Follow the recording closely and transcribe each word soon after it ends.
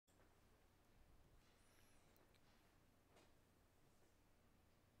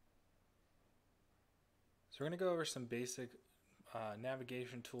So we're going to go over some basic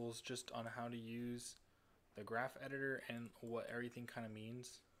navigation tools just on how to use the graph editor and what everything kind of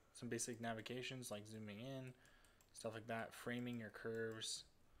means. Some basic navigations like zooming in, stuff like that, framing your curves,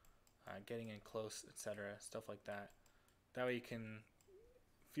 getting in close, etc., stuff like that. That way you can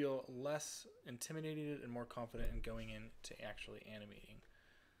feel less intimidated and more confident in going into actually animating.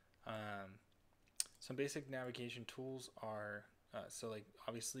 Some basic navigation tools are so like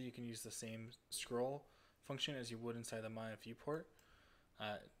obviously you can use the same scroll function as you would inside the Maya viewport,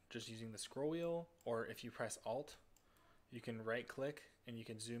 just using the scroll wheel, or if you press Alt, you can right click and you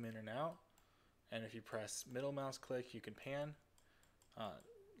can zoom in and out, and if you press middle mouse click, you can pan.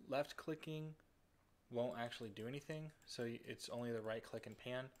 Left clicking won't actually do anything, so it's only the right click and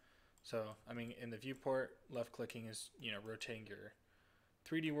pan. So I mean, in the viewport, left clicking is rotating your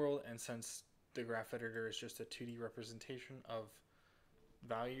 3D world, and since the graph editor is just a 2D representation of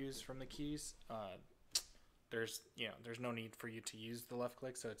values from the keys, there's no need for you to use the left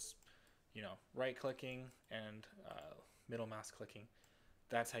click, so it's right clicking and middle mouse clicking.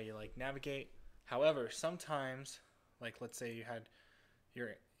 That's how you like navigate. However, sometimes, like let's say you had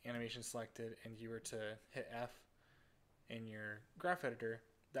your animation selected and you were to hit F in your graph editor,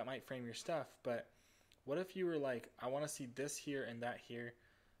 that might frame your stuff. But what if you were like, I want to see this here and that here,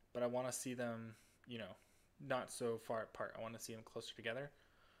 but I want to see them not so far apart, I want to see them closer together?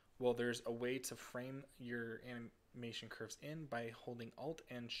 Well, there's a way to frame your animation curves in by holding Alt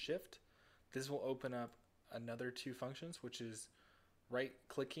and Shift. This will open up another two functions, which is right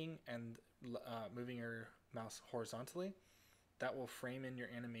clicking and moving your mouse horizontally. That will frame in your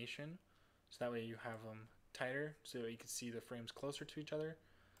animation, so that way you have them tighter, so you can see the frames closer to each other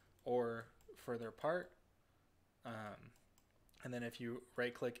or further apart. And then if you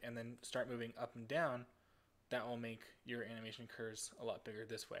right click and then start moving up and down, that will make your animation curves a lot bigger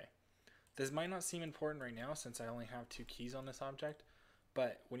this way. This might not seem important right now since I only have 2 keys on this object,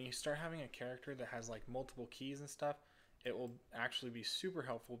 but when you start having a character that has like multiple keys and stuff, it will actually be super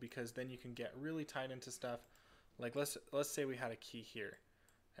helpful, because then you can get really tied into stuff. Like let's say we had a key here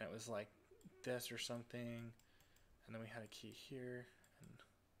and it was like this or something, and then we had a key here, and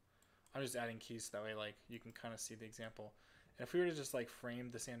I'm just adding keys so that way like you can kind of see the example. And if we were to just like frame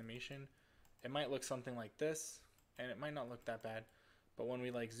this animation, it might look something like this, and it might not look that bad, but when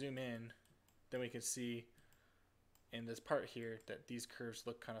we like zoom in, then we can see in this part here that these curves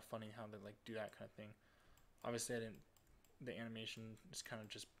look kind of funny, how they like do that kind of thing. Obviously the animation is kind of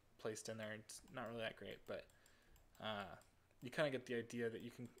just placed in there. It's not really that great, but you kind of get the idea that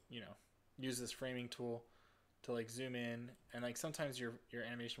you can use this framing tool to like zoom in, and like sometimes your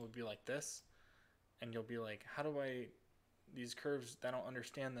animation would be like this, and you'll be like, how do I, these curves, I don't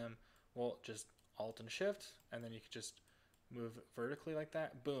understand them. Well, just Alt and Shift, and then you could just move vertically like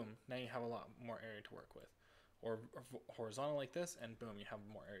that. Boom, now you have a lot more area to work with. Or horizontal like this, and boom, you have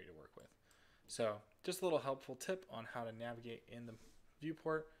more area to work with. So just a little helpful tip on how to navigate in the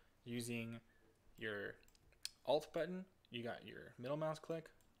viewport using your Alt button. You got your middle mouse click,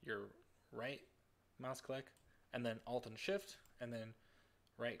 your right mouse click, and then Alt and Shift, and then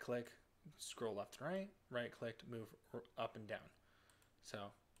right click, scroll left and right click to move up and down. So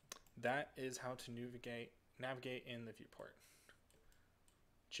that is how to navigate in the viewport.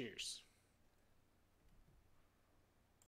 Cheers.